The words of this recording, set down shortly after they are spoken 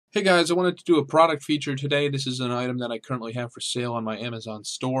Hey guys, I wanted to do a product feature today. This is an item that I currently have for sale on my Amazon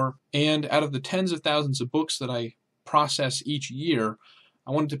store. And out of the tens of thousands of books that I process each year,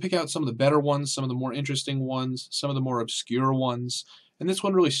 I wanted to pick out some of the better ones, some of the more interesting ones, some of the more obscure ones. And this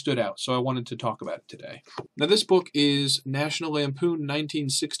one really stood out, so I wanted to talk about it today. Now this book is National Lampoon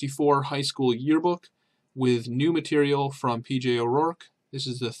 1964 High School Yearbook with new material from P.J. O'Rourke. This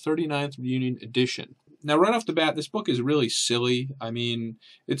is the 39th Reunion Edition. Now, right off the bat, this book is really silly. I mean,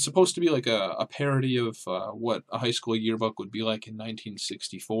 it's supposed to be like a parody of what a high school yearbook would be like in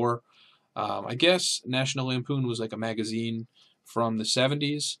 1964. I guess National Lampoon was like a magazine from the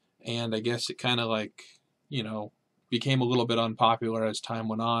 70s, and I guess it kind of like, became a little bit unpopular as time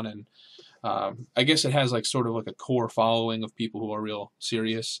went on, and I guess it has like sort of like a core following of people who are real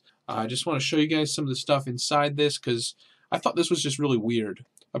serious. I just want to show you guys some of the stuff inside this because I thought this was just really weird.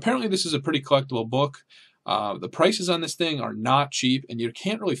 Apparently this is a pretty collectible book. The prices on this thing are not cheap, and you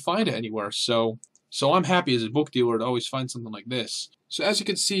can't really find it anywhere, so I'm happy as a book dealer to always find something like this. So as you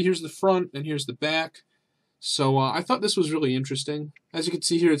can see, here's the front and here's the back. So I thought this was really interesting. As you can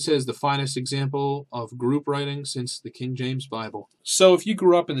see here, it says the finest example of group writing since the King James Bible. So if you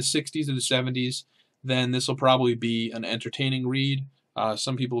grew up in the 60s or the 70s, then this will probably be an entertaining read.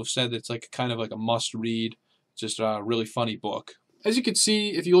 Some people have said it's like kind of like a must-read, just a really funny book. As you can see,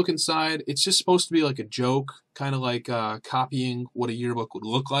 if you look inside, it's just supposed to be like a joke, kind of like copying what a yearbook would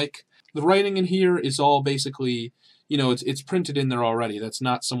look like. The writing in here is all basically, it's printed in there already. That's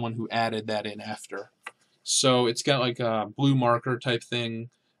not someone who added that in after. So it's got like a blue marker type thing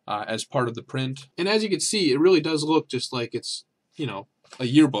as part of the print. And as you can see, it really does look just like it's, a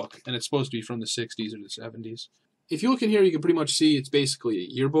yearbook, and it's supposed to be from the 60s or the 70s. If you look in here, you can pretty much see it's basically a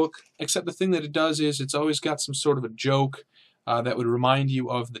yearbook, except the thing that it does is it's always got some sort of a joke that would remind you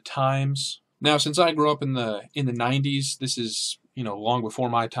of the times. Now, since I grew up in the 90s, this is long before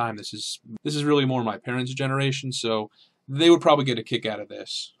my time. This is really more my parents' generation, so they would probably get a kick out of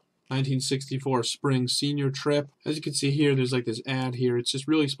this. 1964 spring senior trip. As you can see here, there's like this ad here. It's just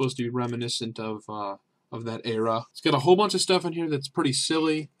really supposed to be reminiscent of that era. It's got a whole bunch of stuff in here that's pretty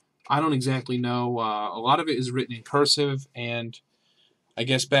silly. I don't exactly know. A lot of it is written in cursive, and I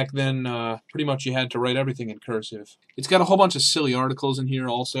guess back then, pretty much you had to write everything in cursive. It's got a whole bunch of silly articles in here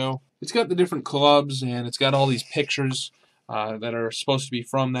also. It's got the different clubs, and it's got all these pictures that are supposed to be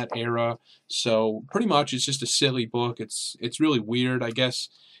from that era. So pretty much it's just a silly book. It's really weird. I guess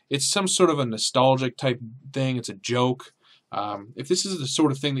it's some sort of a nostalgic type thing. It's a joke. If this is the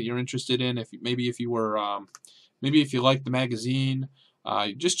sort of thing that you're interested in, maybe if you like the magazine,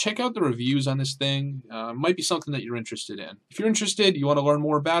 just check out the reviews on this thing. It might be something that you're interested in. If you're interested, you want to learn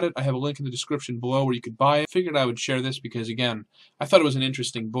more about it, I have a link in the description below where you could buy it. I figured I would share this because, again, I thought it was an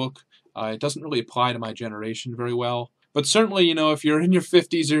interesting book. It doesn't really apply to my generation very well. But certainly, if you're in your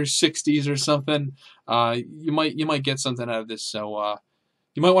 50s or 60s or something, you might get something out of this. So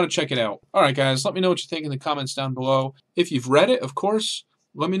you might want to check it out. All right, guys, let me know what you think in the comments down below. If you've read it, of course,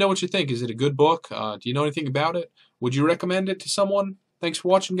 let me know what you think. Is it a good book? Do you know anything about it? Would you recommend it to someone? Thanks for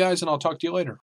watching, guys, and I'll talk to you later.